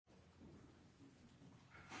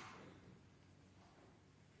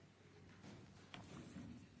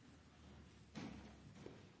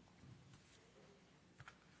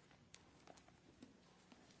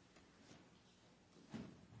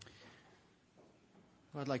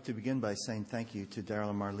Well, I'd like to begin by saying thank you to Daryl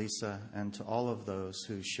and Marlisa and to all of those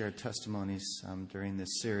who shared testimonies during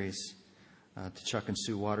this series, to Chuck and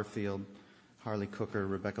Sue Waterfield, Harley Cooker,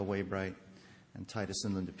 Rebecca Waybright, and Titus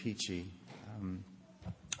and Linda Peachy.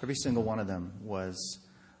 Every single one of them was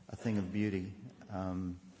a thing of beauty,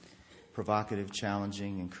 provocative,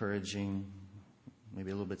 challenging, encouraging,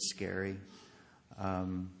 maybe a little bit scary.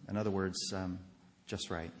 In other words, just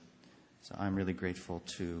right. So I'm really grateful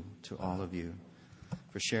to all of you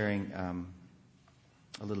for sharing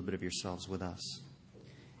a little bit of yourselves with us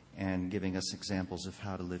and giving us examples of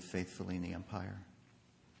how to live faithfully in the empire.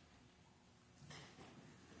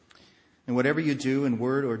 And whatever you do in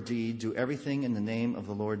word or deed, do everything in the name of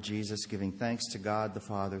the Lord Jesus, giving thanks to God the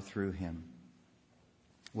Father through him.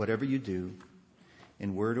 Whatever you do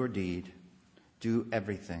in word or deed, do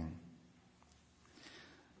everything.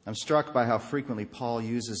 I'm struck by how frequently Paul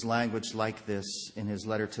uses language like this in his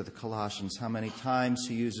letter to the Colossians, how many times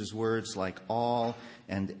he uses words like all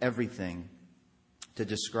and everything to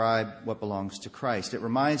describe what belongs to Christ. It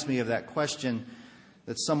reminds me of that question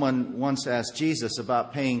that someone once asked Jesus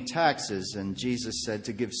about paying taxes, and Jesus said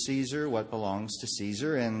to give Caesar what belongs to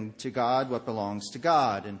Caesar and to God what belongs to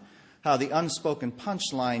God, and how the unspoken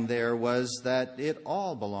punchline there was that it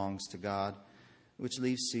all belongs to God, which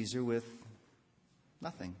leaves Caesar with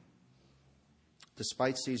nothing.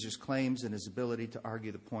 Despite Caesar's claims and his ability to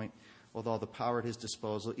argue the point with all the power at his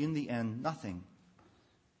disposal, in the end, nothing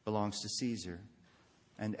belongs to Caesar,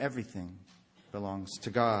 and everything belongs to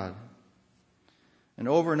God. And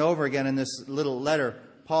over again in this little letter,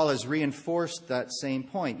 Paul has reinforced that same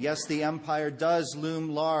point. Yes, the empire does loom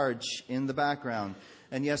large in the background.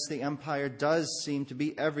 And yes, the empire does seem to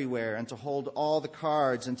be everywhere and to hold all the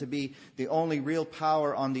cards and to be the only real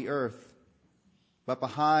power on the earth. But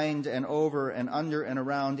behind and over and under and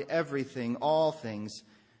around everything, all things,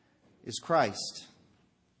 is Christ.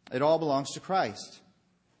 It all belongs to Christ.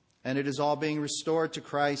 And it is all being restored to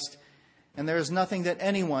Christ. And there is nothing that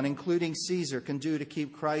anyone, including Caesar, can do to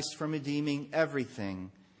keep Christ from redeeming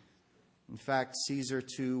everything. In fact, Caesar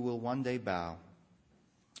too will one day bow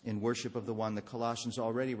in worship of the one the Colossians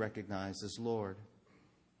already recognize as Lord.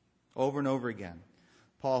 Over and over again,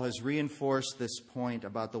 Paul has reinforced this point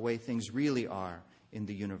about the way things really are in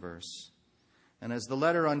the universe. And as the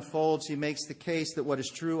letter unfolds, he makes the case that what is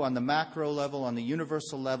true on the macro level, on the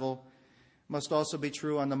universal level, must also be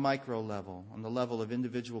true on the micro level, on the level of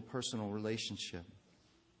individual personal relationship.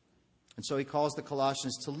 And so he calls the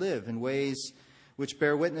Colossians to live in ways which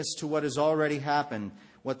bear witness to what has already happened,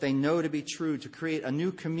 what they know to be true, to create a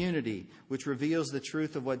new community which reveals the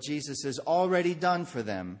truth of what Jesus has already done for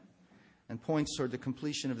them and points toward the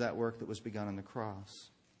completion of that work that was begun on the cross.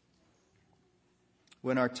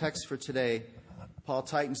 When our text for today, Paul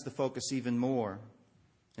tightens the focus even more,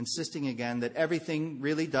 insisting again that everything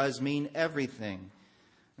really does mean everything,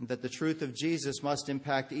 and that the truth of Jesus must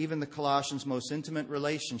impact even the Colossians' most intimate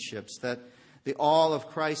relationships, that the all of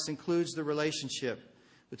Christ includes the relationship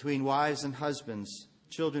between wives and husbands,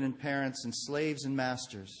 children and parents, and slaves and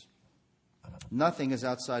masters. Nothing is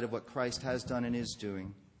outside of what Christ has done and is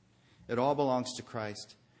doing. It all belongs to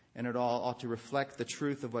Christ, and it all ought to reflect the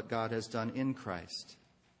truth of what God has done in Christ.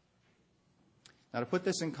 Now, to put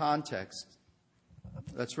this in context,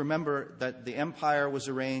 let's remember that the empire was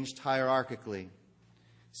arranged hierarchically.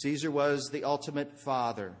 Caesar was the ultimate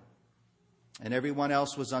father, and everyone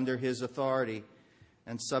else was under his authority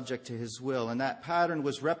and subject to his will. And that pattern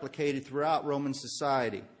was replicated throughout Roman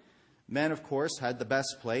society. Men, of course, had the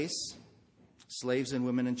best place. Slaves and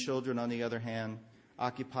women and children, on the other hand,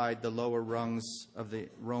 occupied the lower rungs of the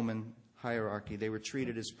Roman hierarchy. They were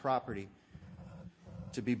treated as property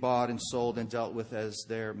to be bought and sold and dealt with as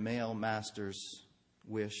their male masters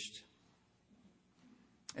wished.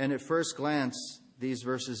 And at first glance, these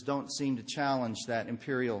verses don't seem to challenge that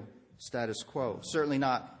imperial status quo. Certainly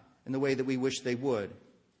not in the way that we wish they would.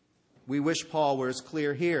 We wish Paul were as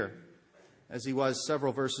clear here as he was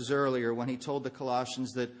several verses earlier when he told the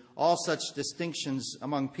Colossians that all such distinctions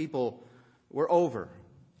among people were over,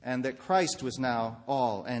 and that Christ was now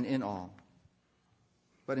all and in all.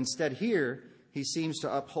 But instead here, he seems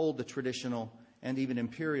to uphold the traditional and even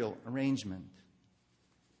imperial arrangement.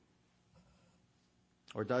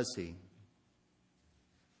 Or does he?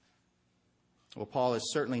 Well, Paul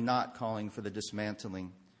is certainly not calling for the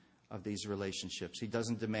dismantling of these relationships. He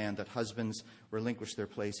doesn't demand that husbands relinquish their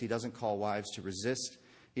place. He doesn't call wives to resist.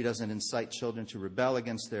 He doesn't incite children to rebel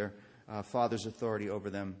against their father's authority over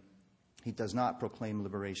them. He does not proclaim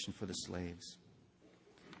liberation for the slaves.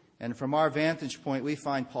 And from our vantage point, we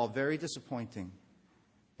find Paul very disappointing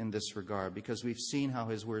in this regard, because we've seen how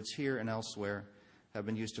his words here and elsewhere have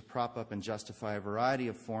been used to prop up and justify a variety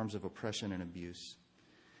of forms of oppression and abuse.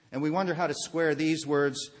 And we wonder how to square these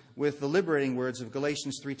words with the liberating words of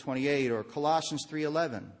Galatians 3:28 or Colossians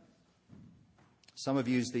 3:11. Some have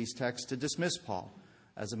used these texts to dismiss Paul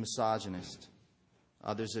as a misogynist.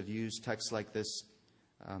 Others have used texts like this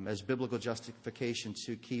as biblical justification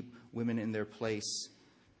to keep women in their place.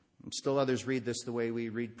 And still others read this the way we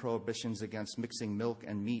read prohibitions against mixing milk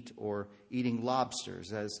and meat or eating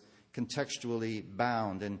lobsters, as contextually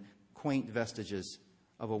bound and quaint vestiges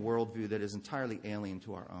of a worldview that is entirely alien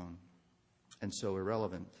to our own and so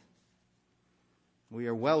irrelevant. We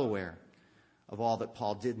are well aware of all that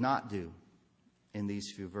Paul did not do in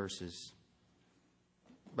these few verses.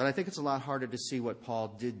 But I think it's a lot harder to see what Paul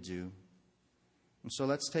did do. And so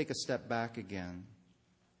let's take a step back again.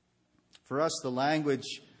 For us, the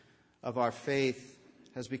language of our faith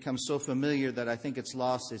has become so familiar that I think it's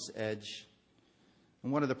lost its edge.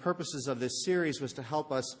 And one of the purposes of this series was to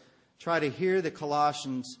help us try to hear the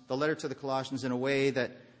letter to the Colossians, in a way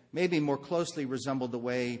that maybe more closely resembled the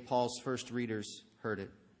way Paul's first readers heard it.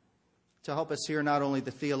 To help us hear not only the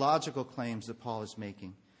theological claims that Paul is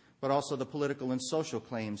making, but also the political and social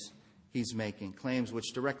claims he's making, claims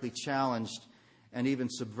which directly challenged and even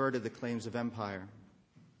subverted the claims of empire.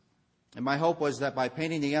 And my hope was that by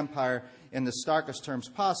painting the empire in the starkest terms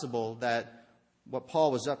possible, that what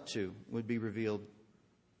Paul was up to would be revealed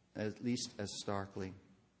at least as starkly.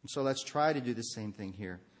 And so let's try to do the same thing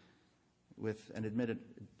here with an admitted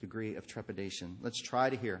degree of trepidation. Let's try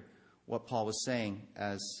to hear what Paul was saying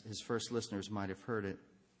as his first listeners might have heard it.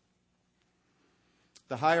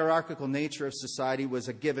 The hierarchical nature of society was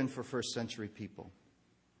a given for first century people.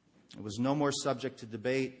 It was no more subject to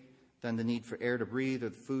debate than the need for air to breathe or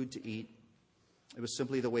food to eat. It was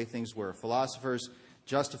simply the way things were. Philosophers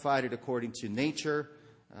justified it according to nature.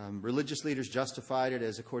 Religious leaders justified it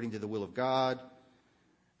as according to the will of God.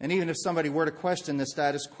 And even if somebody were to question the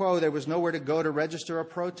status quo, there was nowhere to go to register a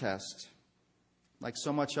protest. Like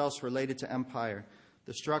so much else related to empire,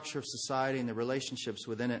 the structure of society and the relationships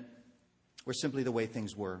within it were simply the way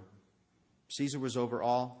things were. Caesar was over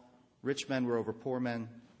all. Rich men were over poor men.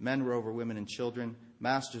 Men were over women and children.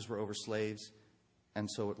 Masters were over slaves. And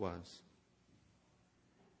so it was.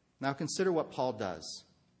 Now consider what Paul does.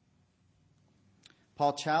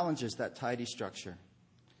 Paul challenges that tidy structure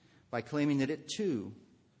by claiming that it too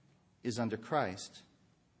is under Christ.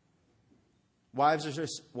 Wives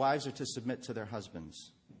are to submit to their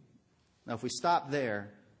husbands. Now, if we stop there,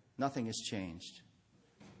 nothing has changed.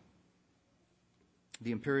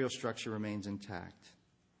 The imperial structure remains intact.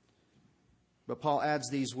 But Paul adds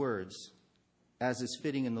these words, as is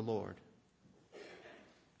fitting in the Lord.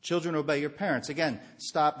 Children, obey your parents. Again,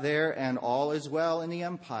 stop there, and all is well in the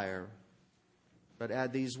empire. But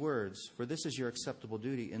add these words, for this is your acceptable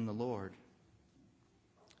duty in the Lord.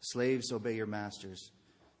 Slaves, obey your masters.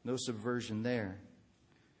 No subversion there.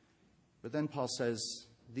 But then Paul says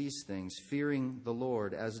these things, fearing the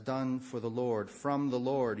Lord, as done for the Lord. From the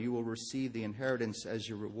Lord you will receive the inheritance as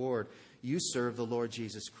your reward. You serve the Lord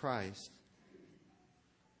Jesus Christ.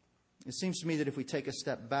 It seems to me that if we take a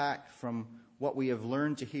step back from what we have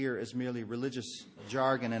learned to hear as merely religious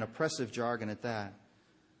jargon and oppressive jargon at that,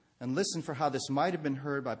 and listen for how this might have been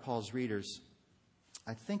heard by Paul's readers,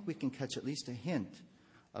 I think we can catch at least a hint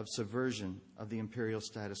of subversion of the imperial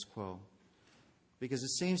status quo. Because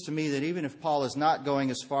it seems to me that even if Paul is not going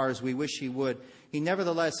as far as we wish he would, he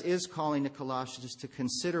nevertheless is calling the Colossians to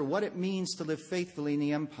consider what it means to live faithfully in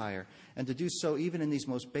the empire, and to do so even in these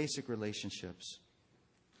most basic relationships.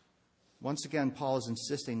 Once again, Paul is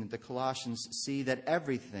insisting that the Colossians see that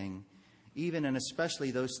everything, even and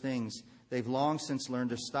especially those things they've long since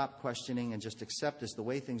learned to stop questioning and just accept as the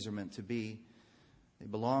way things are meant to be, they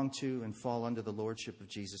belong to and fall under the lordship of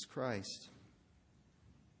Jesus Christ.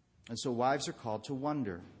 And so wives are called to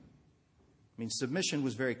wonder. I mean, submission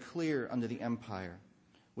was very clear under the empire.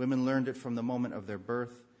 Women learned it from the moment of their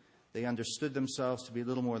birth. They understood themselves to be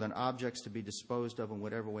little more than objects to be disposed of in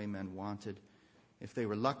whatever way men wanted. If they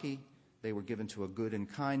were lucky, they were given to a good and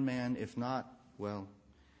kind man. If not, well,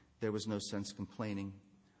 there was no sense complaining.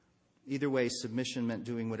 Either way, submission meant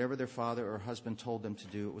doing whatever their father or husband told them to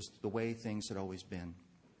do. It was the way things had always been.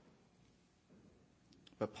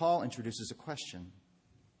 But Paul introduces a question.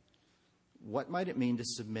 What might it mean to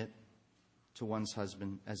submit to one's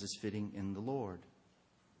husband as is fitting in the Lord?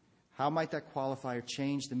 How might that qualifier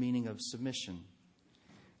change the meaning of submission?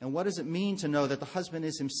 And what does it mean to know that the husband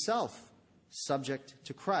is himself subject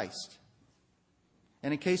to Christ?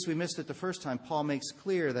 And in case we missed it the first time, Paul makes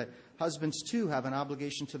clear that husbands too have an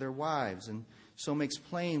obligation to their wives, and so makes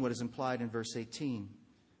plain what is implied in verse 18.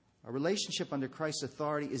 A relationship under Christ's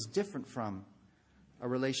authority is different from a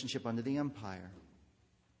relationship under the empire.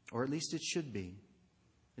 Or at least it should be.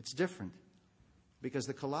 It's different because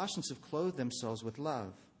the Colossians have clothed themselves with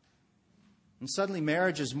love. And suddenly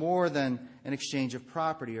marriage is more than an exchange of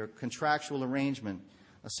property or contractual arrangement,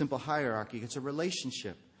 a simple hierarchy. It's a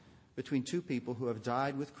relationship between two people who have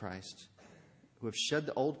died with Christ, who have shed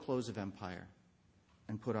the old clothes of empire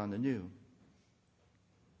and put on the new.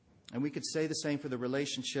 And we could say the same for the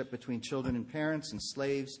relationship between children and parents and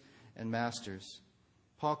slaves and masters.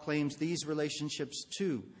 Paul claims these relationships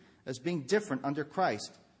too as being different under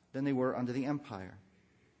Christ than they were under the empire.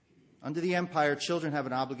 Under the empire, children have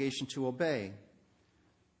an obligation to obey.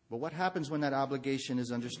 But what happens when that obligation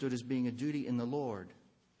is understood as being a duty in the Lord?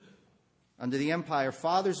 Under the empire,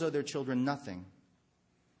 fathers owe their children nothing.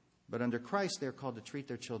 But under Christ, they are called to treat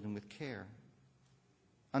their children with care.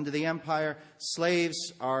 Under the empire,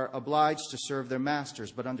 slaves are obliged to serve their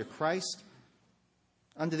masters. But under Christ,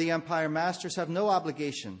 under the empire, masters have no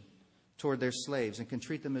obligation toward their slaves and can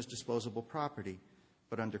treat them as disposable property.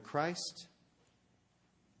 But under Christ,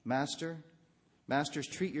 masters,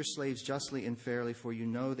 treat your slaves justly and fairly, for you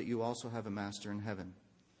know that you also have a master in heaven.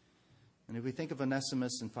 And if we think of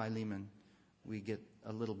Onesimus and Philemon, we get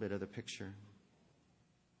a little bit of the picture.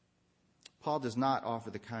 Paul does not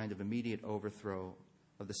offer the kind of immediate overthrow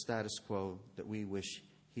of the status quo that we wish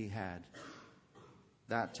he had.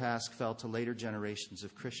 That task fell to later generations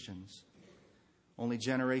of Christians. Only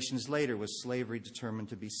generations later was slavery determined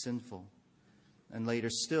to be sinful. And later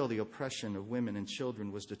still, the oppression of women and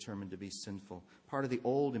children was determined to be sinful, part of the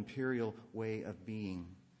old imperial way of being.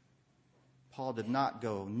 Paul did not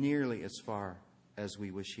go nearly as far as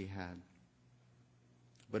we wish he had.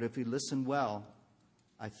 But if we listen well,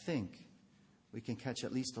 I think we can catch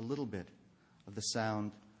at least a little bit of the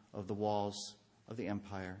sound of the walls of the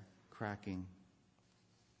empire cracking.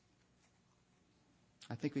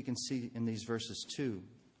 I think we can see in these verses, too,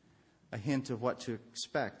 a hint of what to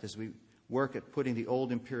expect as we work at putting the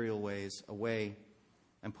old imperial ways away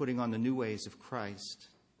and putting on the new ways of Christ.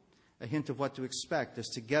 A hint of what to expect as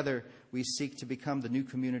together we seek to become the new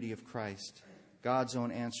community of Christ, God's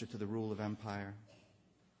own answer to the rule of empire.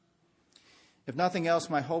 If nothing else,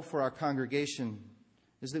 my hope for our congregation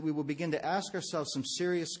is that we will begin to ask ourselves some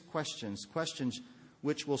serious questions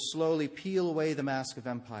which will slowly peel away the mask of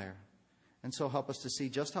empire, and so help us to see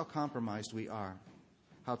just how compromised we are,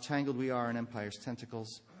 how tangled we are in empire's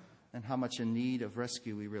tentacles, and how much in need of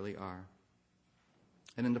rescue we really are.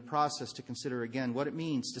 And in the process, to consider again what it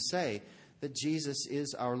means to say that Jesus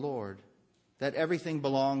is our Lord, that everything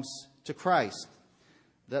belongs to Christ,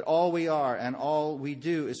 that all we are and all we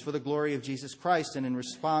do is for the glory of Jesus Christ and in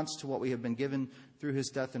response to what we have been given through his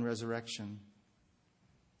death and resurrection.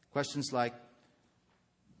 Questions like,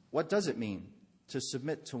 what does it mean to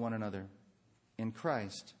submit to one another in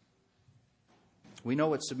Christ? We know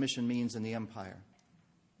what submission means in the empire.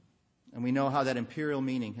 And we know how that imperial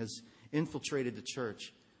meaning has infiltrated the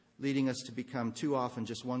church, leading us to become too often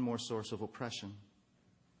just one more source of oppression.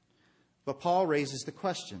 But Paul raises the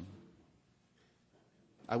question.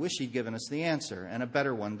 I wish he'd given us the answer, and a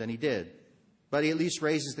better one than he did. But he at least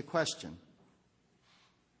raises the question.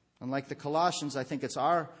 And like the Colossians, I think it's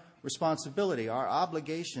our responsibility, our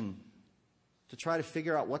obligation to try to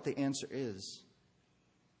figure out what the answer is,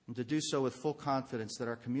 and to do so with full confidence that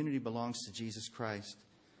our community belongs to Jesus Christ,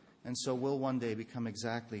 and so will one day become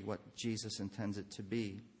exactly what Jesus intends it to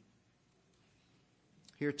be.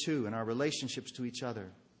 Here too, in our relationships to each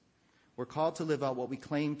other, we're called to live out what we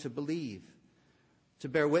claim to believe, to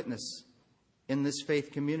bear witness in this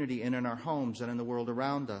faith community and in our homes and in the world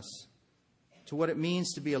around us, to what it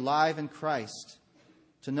means to be alive in Christ,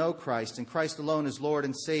 to know Christ and Christ alone as Lord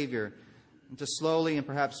and Savior, and to slowly and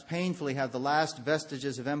perhaps painfully have the last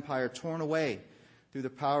vestiges of empire torn away through the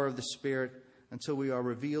power of the Spirit until we are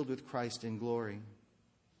revealed with Christ in glory.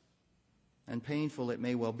 And painful it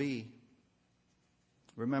may well be.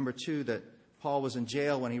 Remember, too, that Paul was in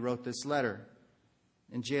jail when he wrote this letter.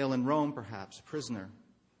 In jail in Rome, perhaps, a prisoner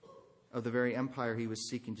of the very empire he was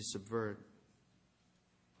seeking to subvert.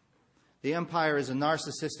 The empire is a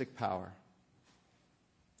narcissistic power.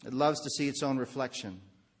 It loves to see its own reflection.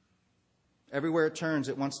 Everywhere it turns,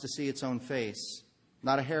 it wants to see its own face,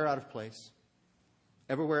 not a hair out of place.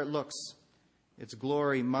 Everywhere it looks, its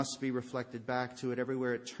glory must be reflected back to it.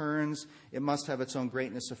 Everywhere it turns, it must have its own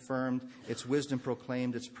greatness affirmed, its wisdom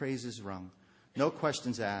proclaimed, its praises rung. No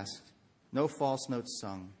questions asked, no false notes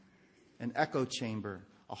sung. An echo chamber,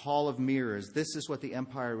 a hall of mirrors. This is what the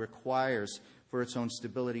empire requires for its own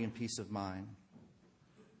stability and peace of mind.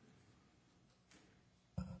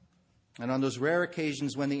 And on those rare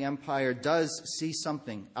occasions when the empire does see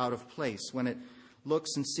something out of place, when it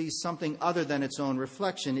looks and sees something other than its own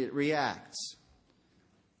reflection, it reacts.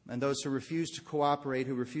 And those who refuse to cooperate,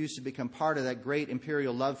 who refuse to become part of that great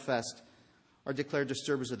imperial love fest, are declared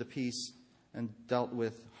disturbers of the peace and dealt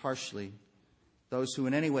with harshly. Those who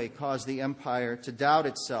in any way cause the empire to doubt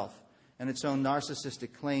itself and its own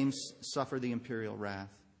narcissistic claims suffer the imperial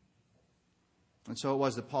wrath. And so it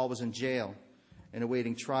was that Paul was in jail and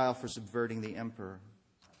awaiting trial for subverting the emperor,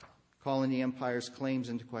 calling the empire's claims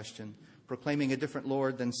into question, proclaiming a different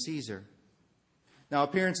Lord than Caesar. Now,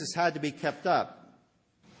 appearances had to be kept up.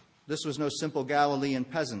 This was no simple Galilean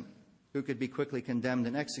peasant who could be quickly condemned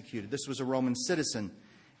and executed. This was a Roman citizen,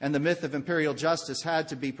 and the myth of imperial justice had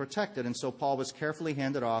to be protected, and so Paul was carefully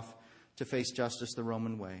handed off to face justice the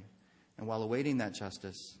Roman way. And while awaiting that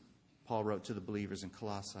justice, Paul wrote to the believers in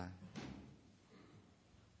Colossae.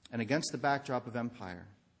 And against the backdrop of empire,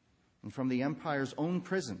 and from the empire's own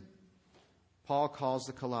prison, Paul calls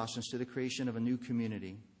the Colossians to the creation of a new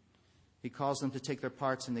community. He calls them to take their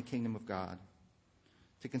parts in the kingdom of God,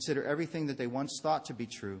 to consider everything that they once thought to be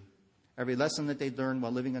true, every lesson that they learned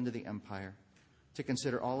while living under the empire, to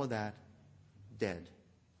consider all of that dead,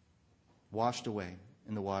 washed away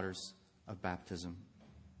in the waters of baptism,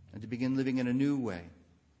 and to begin living in a new way,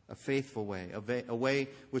 a faithful way, a way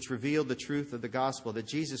which revealed the truth of the gospel, that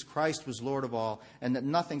Jesus Christ was Lord of all, and that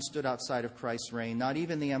nothing stood outside of Christ's reign, not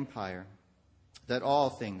even the empire, that all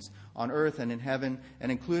things on earth and in heaven,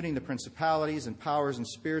 and including the principalities and powers and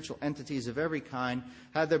spiritual entities of every kind,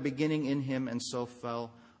 had their beginning in him and so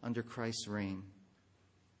fell under Christ's reign.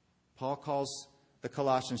 Paul calls the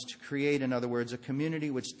Colossians to create, in other words, a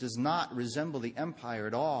community which does not resemble the empire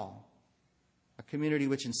at all, a community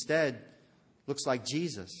which instead looks like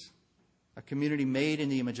Jesus, a community made in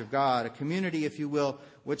the image of God, a community, if you will,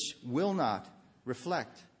 which will not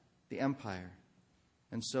reflect the empire,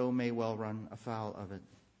 and so may well run afoul of it.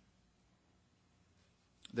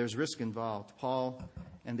 There's risk involved. Paul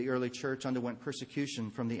and the early church underwent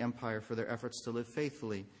persecution from the empire for their efforts to live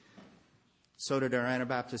faithfully. So did our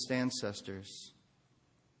Anabaptist ancestors.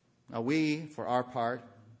 Now we, for our part,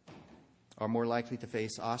 are more likely to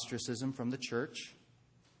face ostracism from the church,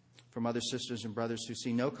 from other sisters and brothers who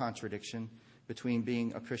see no contradiction between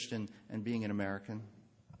being a Christian and being an American.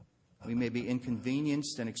 We may be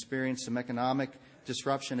inconvenienced and experience some economic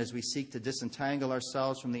disruption as we seek to disentangle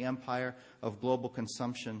ourselves from the empire of global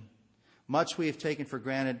consumption. Much we have taken for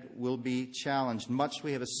granted will be challenged. Much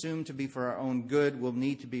we have assumed to be for our own good will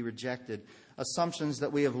need to be rejected. Assumptions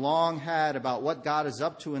that we have long had about what God is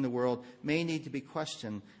up to in the world may need to be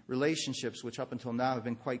questioned. Relationships, which up until now have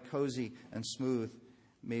been quite cozy and smooth,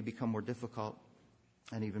 may become more difficult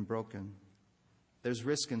and even broken. There's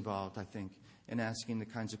risk involved, I think, in asking the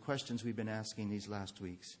kinds of questions we've been asking these last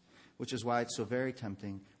weeks, which is why it's so very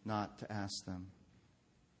tempting not to ask them.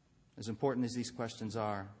 As important as these questions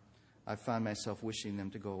are, I find myself wishing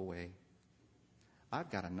them to go away.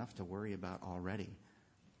 I've got enough to worry about already.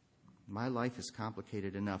 My life is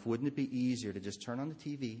complicated enough. Wouldn't it be easier to just turn on the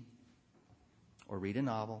TV or read a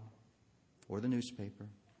novel or the newspaper,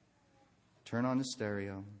 turn on the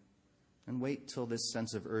stereo, and wait till this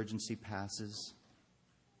sense of urgency passes?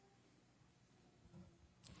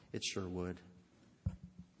 It sure would.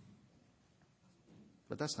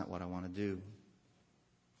 But that's not what I want to do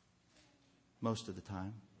most of the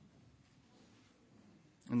time.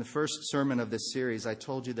 In the first sermon of this series, I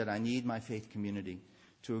told you that I need my faith community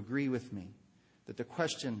to agree with me that the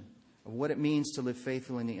question of what it means to live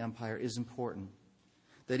faithfully in the empire is important.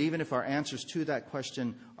 That even if our answers to that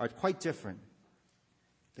question are quite different,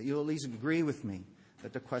 that you'll at least agree with me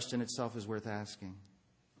that the question itself is worth asking.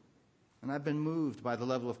 And I've been moved by the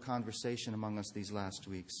level of conversation among us these last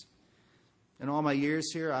weeks. In all my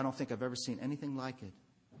years here, I don't think I've ever seen anything like it.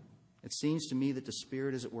 It seems to me that the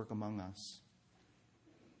Spirit is at work among us.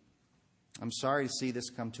 I'm sorry to see this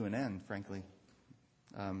come to an end, frankly.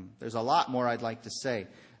 There's a lot more I'd like to say,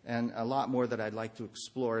 and a lot more that I'd like to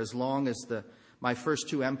explore. As long as my first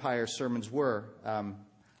two Empire sermons were,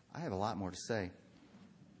 I have a lot more to say.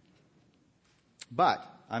 But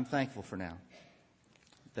I'm thankful for now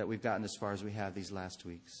that we've gotten as far as we have these last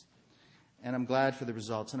weeks. And I'm glad for the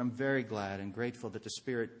results, and I'm very glad and grateful that the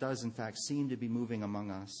Spirit does, in fact, seem to be moving among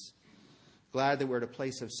us. Glad that we're at a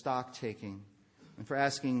place of stock-taking and for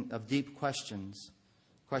asking of deep questions.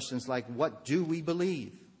 Questions like, what do we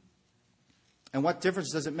believe? And what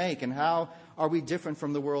difference does it make? And how are we different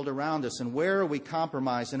from the world around us? And where are we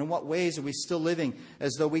compromised? And in what ways are we still living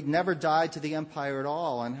as though we'd never died to the empire at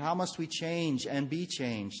all? And how must we change and be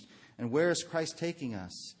changed? And where is Christ taking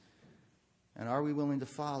us? And are we willing to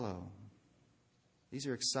follow? These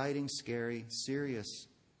are exciting, scary, serious,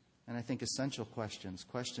 and I think essential questions.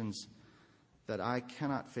 Questions that I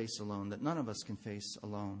cannot face alone, that none of us can face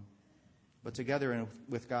alone. But together and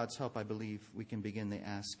with God's help, I believe we can begin the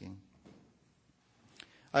asking.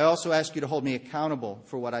 I also ask you to hold me accountable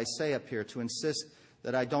for what I say up here, to insist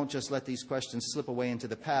that I don't just let these questions slip away into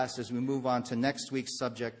the past as we move on to next week's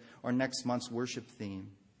subject or next month's worship theme.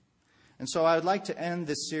 And so I would like to end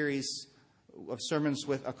this series of sermons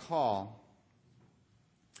with a call.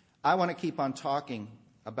 I want to keep on talking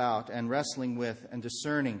about and wrestling with and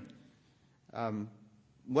discerning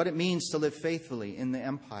what it means to live faithfully in the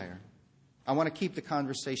empire. I want to keep the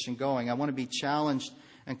conversation going. I want to be challenged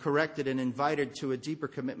and corrected and invited to a deeper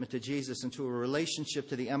commitment to Jesus and to a relationship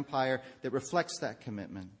to the empire that reflects that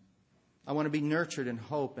commitment. I want to be nurtured in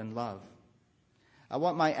hope and love. I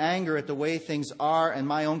want my anger at the way things are and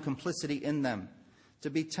my own complicity in them to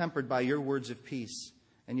be tempered by your words of peace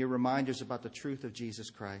and your reminders about the truth of Jesus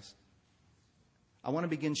Christ. I want to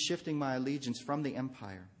begin shifting my allegiance from the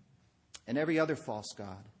empire and every other false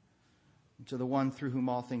god to the one through whom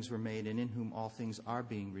all things were made and in whom all things are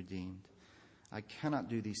being redeemed. I cannot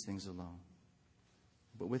do these things alone.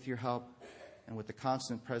 But with your help and with the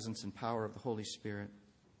constant presence and power of the Holy Spirit,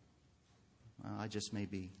 I just may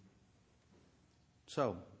be.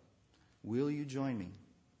 So, will you join me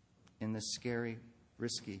in this scary,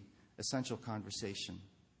 risky, essential conversation?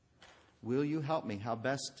 Will you help me how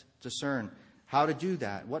best discern how to do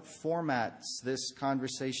that, what formats this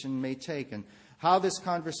conversation may take, and how this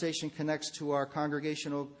conversation connects to our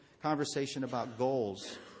congregational conversation about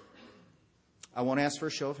goals? I won't ask for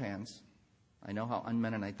a show of hands. I know how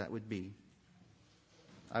un-Mennonite that would be.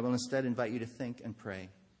 I will instead invite you to think and pray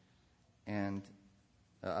and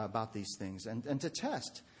about these things and to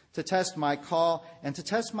test my call and to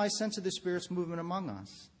test my sense of the Spirit's movement among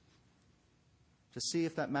us, to see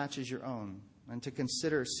if that matches your own, and to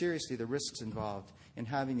consider seriously the risks involved in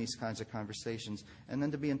having these kinds of conversations, and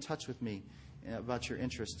then to be in touch with me about your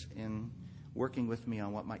interest in working with me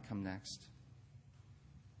on what might come next.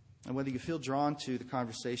 And whether you feel drawn to the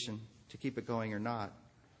conversation to keep it going or not,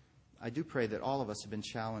 I do pray that all of us have been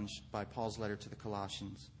challenged by Paul's letter to the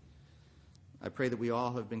Colossians. I pray that we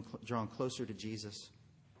all have been drawn closer to Jesus.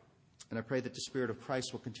 And I pray that the Spirit of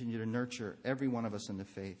Christ will continue to nurture every one of us in the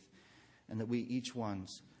faith, and that we each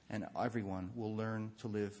ones and everyone will learn to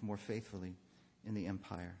live more faithfully in the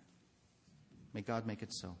empire. May God make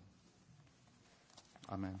it so.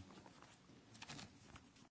 Amen.